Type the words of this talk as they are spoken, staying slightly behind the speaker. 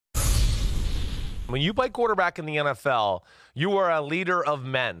When you play quarterback in the NFL, you are a leader of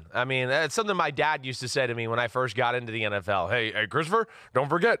men. I mean, that's something my dad used to say to me when I first got into the NFL. Hey, Christopher, don't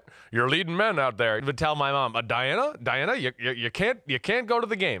forget, you're leading men out there. He would tell my mom, Diana, you can't go to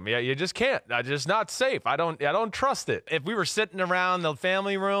the game. Yeah, you just can't. It's just not safe. I don't trust it. If we were sitting around the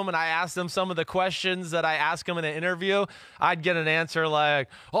family room and I asked them some of the questions that I ask them in an interview, I'd get an answer like,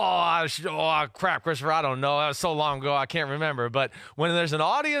 oh crap, Christopher, I don't know. That was so long ago, I can't remember. But when there's an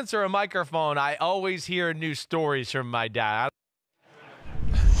audience or a microphone, I always hear new stories from my dad.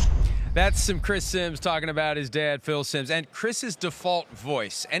 That's some Chris Sims talking about his dad, Phil Sims. And Chris's default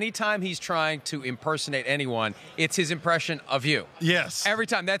voice, anytime he's trying to impersonate anyone, it's his impression of you. Yes. Every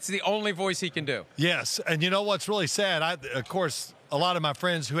time. That's the only voice he can do. Yes. And you know what's really sad? Of course, a lot of my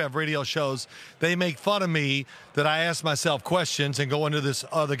friends who have radio shows, they make fun of me that I ask myself questions and go into this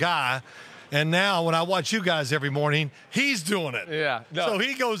other guy. And now when I watch you guys every morning, he's doing it. Yeah. No. So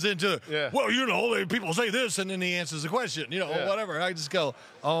he goes into, well, you know, people say this, and then he answers the question, you know, whatever. I just go,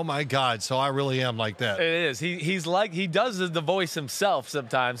 oh, my God. So I really am like that. It is. He's like, he does the voice himself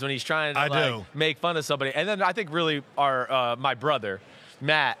sometimes when he's trying to make fun of somebody. And then I think really my brother,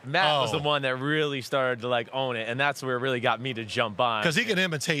 Matt was the one that really started to like own it, and that's where it really got me to jump on. Because he can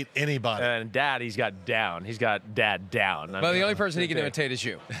imitate anybody. And Dad, he's got down. He's got Dad down. Well, the only person he can imitate is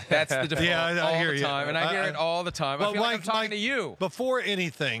you. That's the default I hear the time, you. And I hear it all the time. Well, I feel like I'm talking to you. Before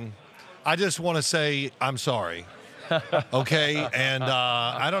anything, I just want to say I'm sorry. Okay? And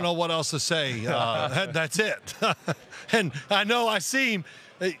I don't know what else to say. That's it. And I know I see him.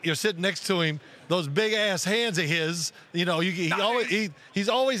 You're sitting next to him. Those big ass hands of his, you know, he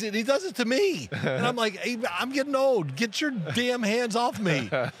always does it to me, and I'm like, hey, I'm getting old. Get your damn hands off me,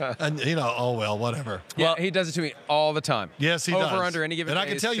 and you know, oh well, whatever. Yeah, well, he does it to me all the time. Yes, he does. Over under any given. And I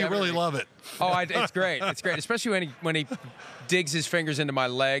can tell you really love it. Oh, it's great. It's great, especially when he digs his fingers into my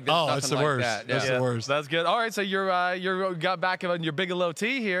leg. That's the worst. That's the worst. That's good. All right, so you're got back on your Bigelow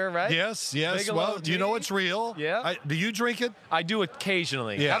tea here, right? Yes. Bigelow well, tea. You know it's real. Yeah. Do you drink it? I do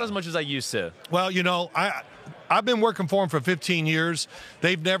occasionally. Yeah. Not as much as I used to. Well, you know, I've been working for them for 15 years.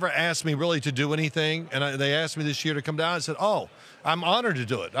 They've never asked me really to do anything, and they asked me this year to come down. I said, oh, I'm honored to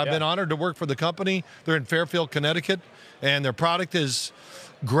do it. I've been honored to work for the company. They're in Fairfield, Connecticut, and their product is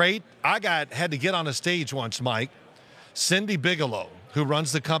great. I had to get on a stage once, Mike. Cindy Bigelow, who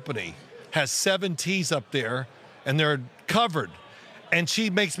runs the company, has 7 teas up there, and they're covered. And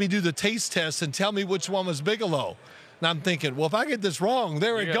she makes me do the taste test and tell me which one was Bigelow. And I'm thinking, well, if I get this wrong,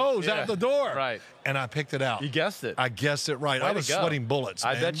 there it goes out the door. Right. And I picked it out. You guessed it. I guessed it right. I was sweating bullets,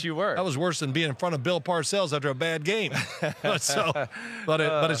 man. I bet you were. That was worse than being in front of Bill Parcells after a bad game.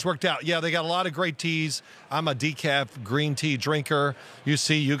 But it's worked out. Yeah, they got a lot of great teas. I'm a decaf green tea drinker. You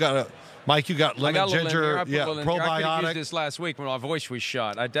see, you got Mike, you got lemon ginger, probiotic. I could have used this last week when my voice was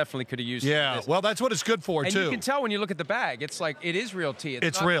shot. I definitely could have used this. Well, that's what it's good for, and too. You can tell when you look at the bag. It's like it is real tea.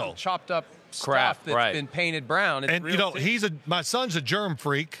 It's not real. Chopped up crap stuff that's been painted brown. It's and, real you know, tea. my son's a germ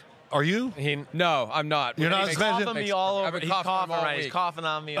freak. Are you? No, I'm not. You're not? He's coughing me all over. He's coughing all week. He's coughing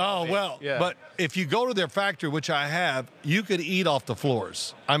on me. But if you go to their factory, which I have, you could eat off the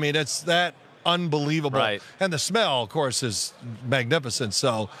floors. I mean, it's that unbelievable. Right. And the smell, of course, is magnificent.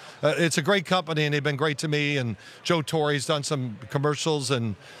 So it's a great company, and they've been great to me. And Joe Torre's done some commercials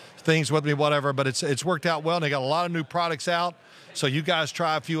and things with me, whatever. But it's worked out well. And they got a lot of new products out. So you guys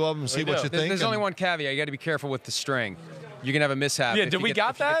try a few of them and see what you think. There's only one caveat. You got to be careful with the string. You can have a mishap. Yeah, did we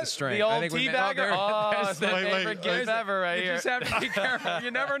got that? The old tea bagger? That's the favorite gift ever right here. You just have to be careful.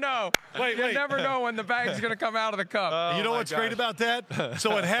 You never know. You never know when the bag's going to come out of the cup. You know what's great about that?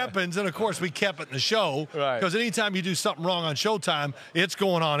 So it happens, and, of course, we kept it in the show. Right. Because anytime you do something wrong on Showtime, it's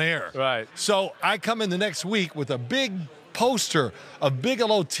going on air. Right. So I come in the next week with a big poster of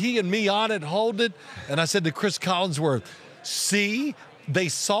Bigelow Tea and me on it, hold it, and I said to Chris Collinsworth, see, they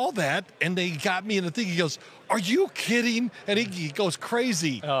saw that, and they got me in the thing. He goes, are you kidding? And he goes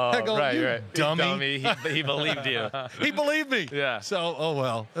crazy. Oh, I go, right, you right. dummy. He believed you. He believed me. Yeah. So, oh,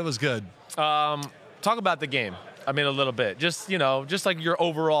 well, it was good. Talk about the game. I mean, a little bit. Just like your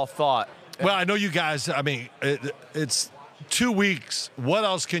overall thought. Well, I know you guys, I mean, it's 2 weeks. What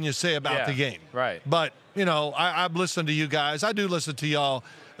else can you say about the game? Right. But, you know, I've listened to you guys. I do listen to y'all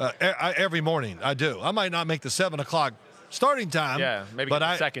every morning. I do. I might not make the 7 o'clock starting time. Yeah, maybe but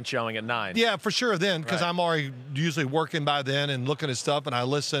get the second showing at 9. Yeah, for sure then, because I'm already usually working by then and looking at stuff, and I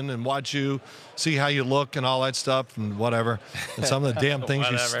listen and watch you, see how you look and all that stuff and whatever. And some of the damn things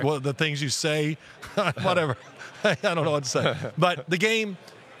the things you say, whatever. I don't know what to say. But the game,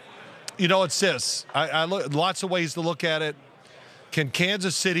 you know, it's this. I look lots of ways to look at it. Can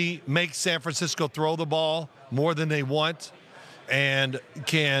Kansas City make San Francisco throw the ball more than they want? And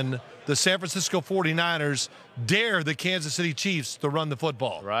can the San Francisco 49ers dare the Kansas City Chiefs to run the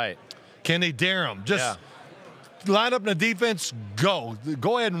football? Right. Can they dare them? Just line up in the defense, go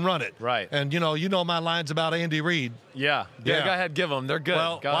ahead and run it. Right. And, you know my lines about Andy Reid. Yeah. Go ahead, give them. They're good.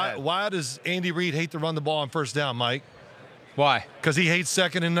 Well, why does Andy Reid hate to run the ball on first down, Mike? Why? Because he hates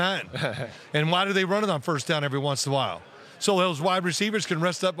 2nd and 9. And why do they run it on first down every once in a while? So those wide receivers can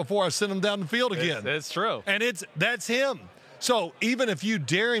rest up before I send them down the field again. It's true. And that's him. So even if you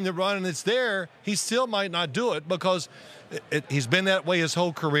dare him to run and it's there, he still might not do it because he's been that way his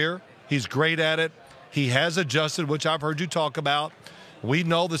whole career. He's great at it. He has adjusted, which I've heard you talk about. We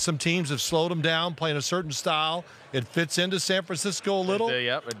know that some teams have slowed him down, playing a certain style. It fits into San Francisco a little.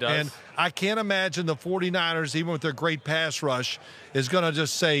 Yep, it does. And I can't imagine the 49ers, even with their great pass rush, is going to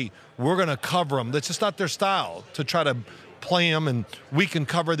just say, we're going to cover them. That's just not their style to try to play them, and we can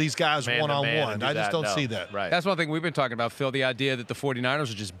cover these guys one-on-one. I just don't see that. Right. That's one thing we've been talking about, Phil, the idea that the 49ers will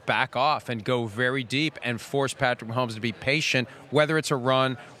just back off and go very deep and force Patrick Mahomes to be patient, whether it's a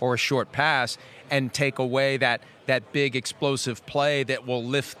run or a short pass, and take away that big explosive play that will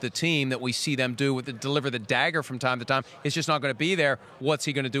lift the team that we see them do with deliver the dagger from time to time. It's just not going to be there. What's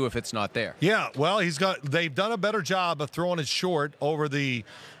he going to do if it's not there? Yeah, well, they've done a better job of throwing it short over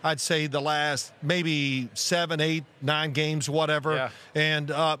I'd say the last maybe 7, 8, 9 games, whatever. Yeah. And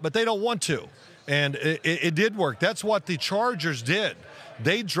but they don't want to. And it did work. That's what the Chargers did.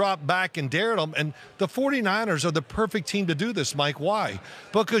 They dropped back and dared them. And the 49ers are the perfect team to do this, Mike. Why?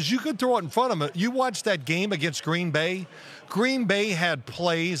 Because you could throw it in front of them. You watched that game against Green Bay. Green Bay had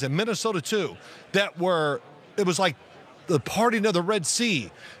plays, and Minnesota too, it was like the parting of the Red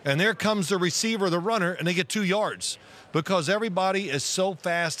Sea. And there comes the receiver, the runner, and they get 2 yards. Because everybody is so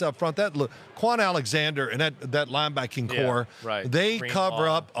fast up front. Quan Alexander and that linebacking core, they cover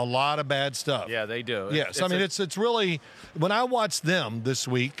up a lot of bad stuff. Yeah, they do. Yes, it's really, when I watched them this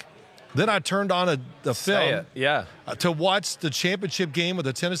week, then I turned on the film to watch the championship game with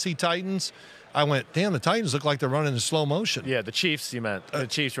the Tennessee Titans. I went, damn, the Titans look like they're running in slow motion. Yeah, the Chiefs, you meant. The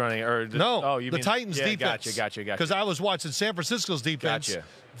Chiefs running. The Titans defense. Gotcha. Because I was watching San Francisco's defense. Gotcha.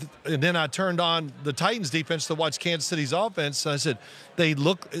 And then I turned on the Titans defense to watch Kansas City's offense. And I said, they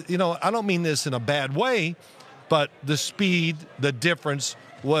look, I don't mean this in a bad way, but the speed, the difference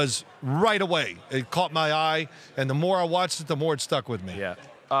was right away. It caught my eye. And the more I watched it, the more it stuck with me. Yeah.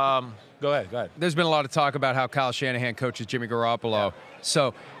 Go ahead. There's been a lot of talk about how Kyle Shanahan coaches Jimmy Garoppolo. Yeah.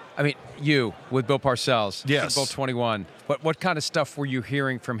 So, I mean, you with Bill Parcells, yes. Super Bowl 21. What kind of stuff were you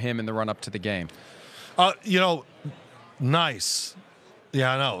hearing from him in the run-up to the game? Nice.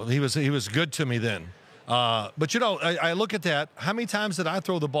 Yeah, I know. He was good to me then. But, I look at that. How many times did I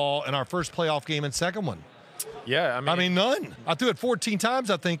throw the ball in our first playoff game and second one? Yeah, I mean, none. I threw it 14 times,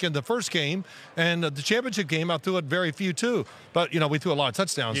 I think, in the first game. And the championship game, I threw it very few, too. But, we threw a lot of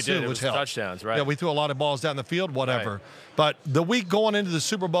touchdowns, too, which helped. Touchdowns, right. Yeah, we threw a lot of balls down the field, whatever. Right. But the week going into the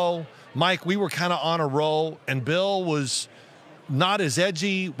Super Bowl, Mike, we were kind of on a roll, and Bill was not as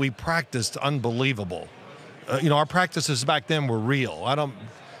edgy. We practiced unbelievable. Our practices back then were real.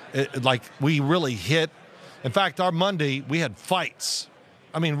 We really hit. In fact, our Monday, we had fights.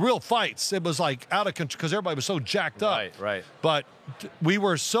 I mean, real fights. It was like out of control because everybody was so jacked up. Right. But we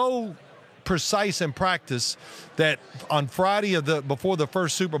were so precise in practice that on Friday before the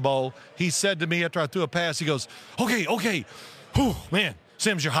first Super Bowl, he said to me after I threw a pass, he goes, okay. Whew, man,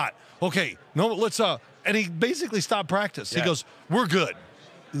 Sims, you're hot. Okay, no, let's and he basically stopped practice. Yeah. He goes, we're good.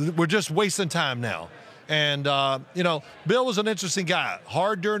 We're just wasting time now. And, Bill was an interesting guy.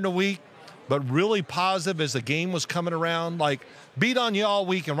 Hard during the week, but really positive as the game was coming around. Like, beat on you all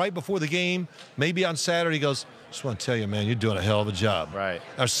week, and right before the game, maybe on Saturday, he goes, just want to tell you, man, you're doing a hell of a job. Right.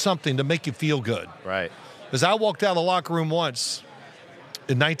 There's something to make you feel good. Right. As I walked out of the locker room once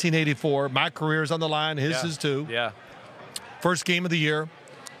in 1984, my career is on the line, his is too. Yeah. First game of the year.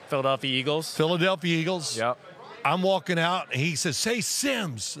 Philadelphia Eagles. Yep. I'm walking out, and he says, say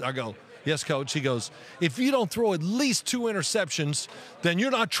Sims. I go, yes, Coach. He goes, if you don't throw at least 2 interceptions, then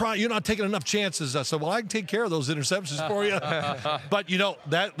you're not taking enough chances. I said, well, I can take care of those interceptions for you. But,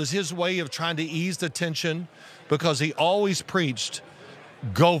 that was his way of trying to ease the tension because he always preached,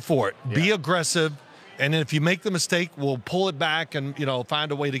 go for it. Yeah. Be aggressive. And then if you make the mistake, we'll pull it back and,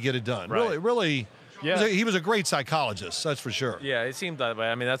 find a way to get it done. Right. Really. Yeah. He was a great psychologist, that's for sure. Yeah, it seemed that way.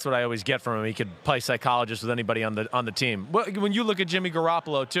 I mean, that's what I always get from him. He could play psychologist with anybody on the team. Well, when you look at Jimmy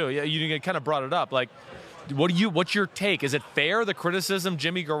Garoppolo too, you kind of brought it up. Like, what's your take? Is it fair, the criticism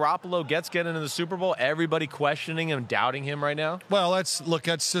Jimmy Garoppolo gets getting into the Super Bowl? Everybody questioning him, doubting him right now? Well, is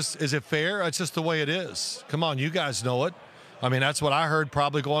it fair? That's just the way it is. Come on, you guys know it. I mean, that's what I heard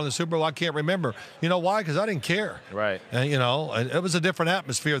probably going to the Super Bowl. I can't remember. You know why? Because I didn't care. Right. And, it was a different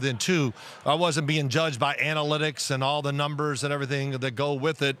atmosphere then, too. I wasn't being judged by analytics and all the numbers and everything that go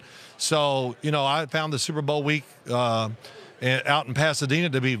with it. So, I found the Super Bowl week out in Pasadena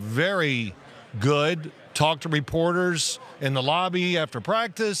to be very good. Talked to reporters in the lobby after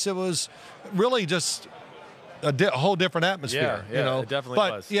practice. It was really just a whole different atmosphere. Yeah, it definitely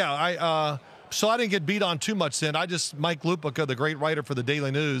was. But, yeah, so I didn't get beat on too much then. Mike Lupica, the great writer for the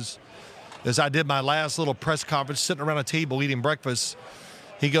Daily News, as I did my last little press conference, sitting around a table eating breakfast,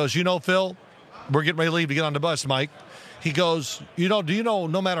 he goes, Phil, we're getting ready to leave to get on the bus, Mike. He goes, do you know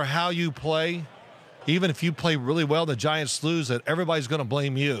no matter how you play, even if you play really well, the Giants lose, that everybody's going to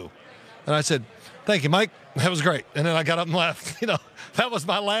blame you. And I said, thank you, Mike. That was great. And then I got up and left. That was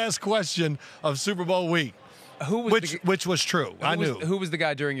my last question of Super Bowl week. Which was true. I knew. Who was the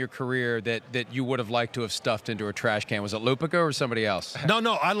guy during your career that you would have liked to have stuffed into a trash can? Was it Lupica or somebody else?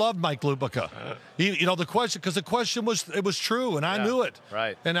 No, I loved Mike Lupica. The question was true, and I knew it.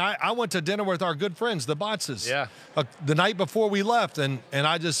 Right. And I went to dinner with our good friends, the Botzes. Yeah. The night before we left, and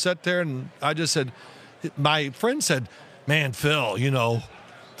I just sat there and I just said, my friend said, man, Phil,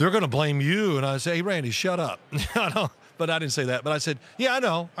 they're going to blame you. And I said, hey, Randy, shut up. But I didn't say that. But I said,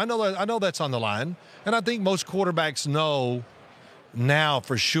 yeah, I know that's on the line. And I think most quarterbacks know now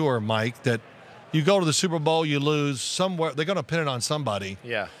for sure, Mike, that you go to the Super Bowl, you lose somewhere. They're going to pin it on somebody.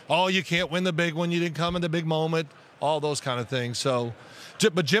 Yeah. Oh, you can't win the big one. You didn't come in the big moment. All those kind of things. So,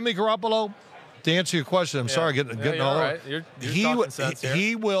 but Jimmy Garoppolo, to answer your question, I'm sorry getting all right. You're talking sense here.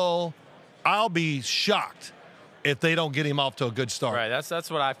 He will. I'll be shocked if they don't get him off to a good start. Right, that's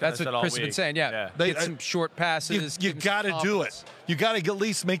what I That's what all Chris has week. been saying. Yeah, get some short passes. You got to do it. You got to at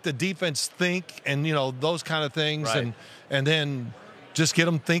least make the defense think, and those kind of things, right. and then just get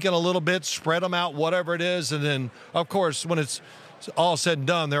them thinking a little bit, spread them out, whatever it is, and then of course when it's all said and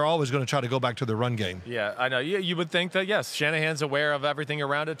done, they're always going to try to go back to their run game. Yeah, I know. You would think that, yes, Shanahan's aware of everything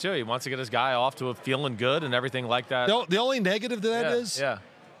around it too. He wants to get his guy off to a feeling good and everything like that. The only negative to that is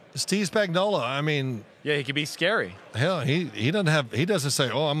Steve Spagnuolo. I mean. Yeah, he can be scary. Hell, he doesn't say,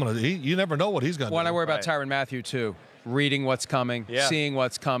 "Oh, I'm gonna." You never know what he's gonna do. Well, I worry about Tyrann Mathieu too. Reading what's coming, seeing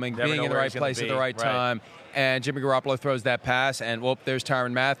what's coming, being in the right place at the right time. And Jimmy Garoppolo throws that pass, and there's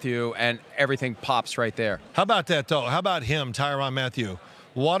Tyrann Mathieu, and everything pops right there. How about that though? How about him, Tyrann Mathieu?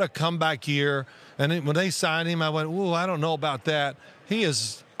 What a comeback year! And when they signed him, I went, "Ooh, I don't know about that."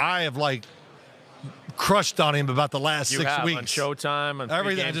 I have crushed on him about the last 6 weeks. On Showtime and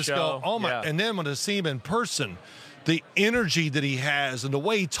everything. I just go, oh my! Yeah. And then when I see him in person, the energy that he has and the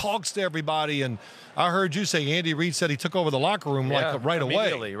way he talks to everybody. And I heard you say Andy Reid said he took over the locker room right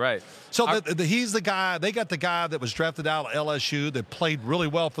away. Right. So he's the guy. They got the guy that was drafted out of LSU that played really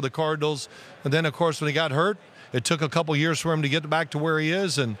well for the Cardinals. And then of course when he got hurt, it took a couple years for him to get back to where he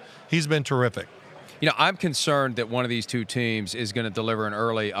is, and he's been terrific. I'm concerned that one of these two teams is going to deliver an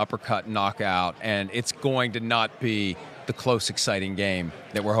early uppercut knockout, and it's going to not be the close, exciting game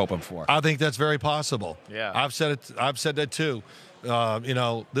that we're hoping for. I think that's very possible. Yeah. I've said that too.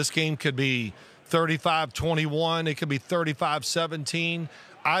 This game could be 35-21. It could be 35-17.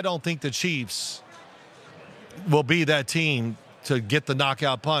 I don't think the Chiefs will be that team to get the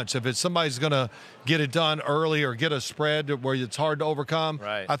knockout punch. If it's somebody's going to get it done early or get a spread where it's hard to overcome,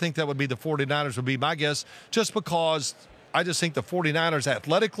 right. I think that would be the 49ers would be my guess, just because I just think the 49ers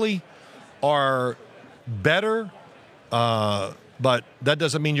athletically are better, but that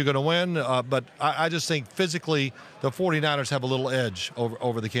doesn't mean you're going to win. But I just think physically the 49ers have a little edge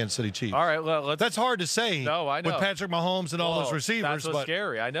over the Kansas City Chiefs. All right, well, that's hard to say. No, I know. With Patrick Mahomes and all those receivers. That's what's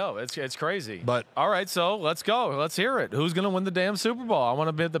scary. I know. It's crazy. But all right, so let's go. Let's hear it. Who's going to win the damn Super Bowl? I want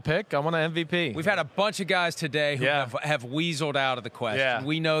to bid the pick. I want an MVP. We've had a bunch of guys today who have weaseled out of the question. Yeah.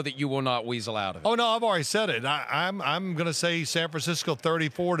 We know that you will not weasel out of it. Oh, no, I've already said it. I'm going to say San Francisco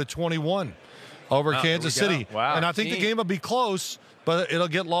 34-21 over Kansas City. Wow. And I think the game will be close, but it'll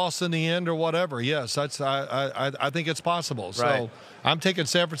get lost in the end or whatever. Yes, I think it's possible. Right. So I'm taking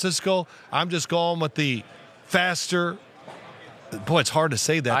San Francisco. I'm just going with the faster. Boy, it's hard to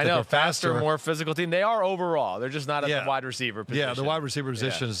say that. I know, they're faster, more physical team. They are overall. They're just not at the wide receiver position. Yeah, the wide receiver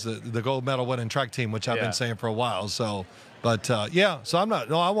position is the gold medal winning track team, which I've been saying for a while. So, but so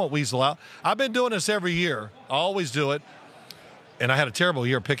I won't weasel out. I've been doing this every year. I always do it. And I had a terrible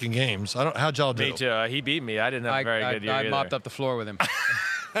year picking games. How'd y'all do? Me too. He beat me. I didn't have a very good year. I mopped up the floor with him.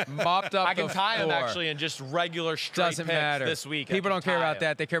 Mopped up. I can tie him actually in just regular straight Doesn't picks matter. this week. People don't care about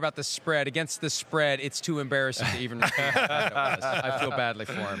that. They care about the spread. Against the spread, it's too embarrassing to even repeat. I feel badly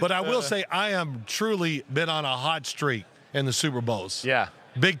for him. But I will say I am truly been on a hot streak in the Super Bowls. Yeah.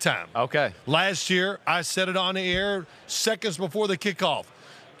 Big time. Okay. Last year, I said it on the air seconds before the kickoff.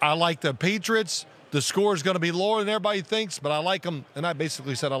 I like the Patriots. The score is going to be lower than everybody thinks, but I like them. And I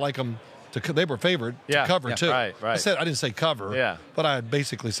basically said I like them. They were favored to cover, too. Right. I didn't say cover, but I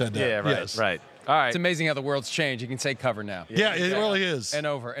basically said that. Yeah, right, yes. right. All right. It's amazing how the world's changed. You can say cover now. Yeah, it really is. And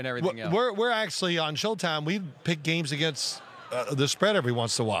over and everything else. We're actually on Showtime. We pick games against the spread every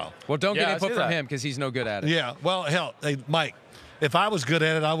once in a while. Well, don't get input from him because he's no good at it. Yeah. Well, hell, hey, Mike, if I was good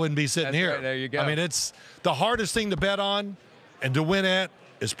at it, I wouldn't be sitting here. Right, there you go. I mean, it's the hardest thing to bet on and to win at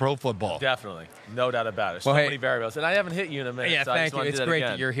is pro football. Definitely. No doubt about it. Well, So many variables. And I haven't hit you in a minute. Yeah, so thank you. It's great that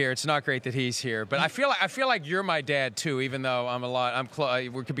again. you're here. It's not great that he's here, but I feel like you're my dad too. Even though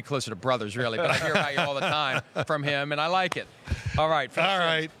we could be closer to brothers, really. But I hear about you all the time from him, and I like it. All right. All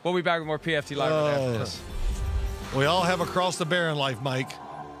right. We'll be back with more PFT Live right after this. We all have a cross to bear in life, Mike.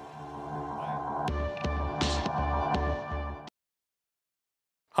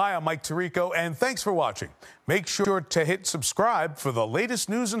 Hi, I'm Mike Tirico, and thanks for watching. Make sure to hit subscribe for the latest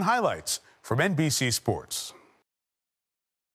news and highlights from NBC Sports.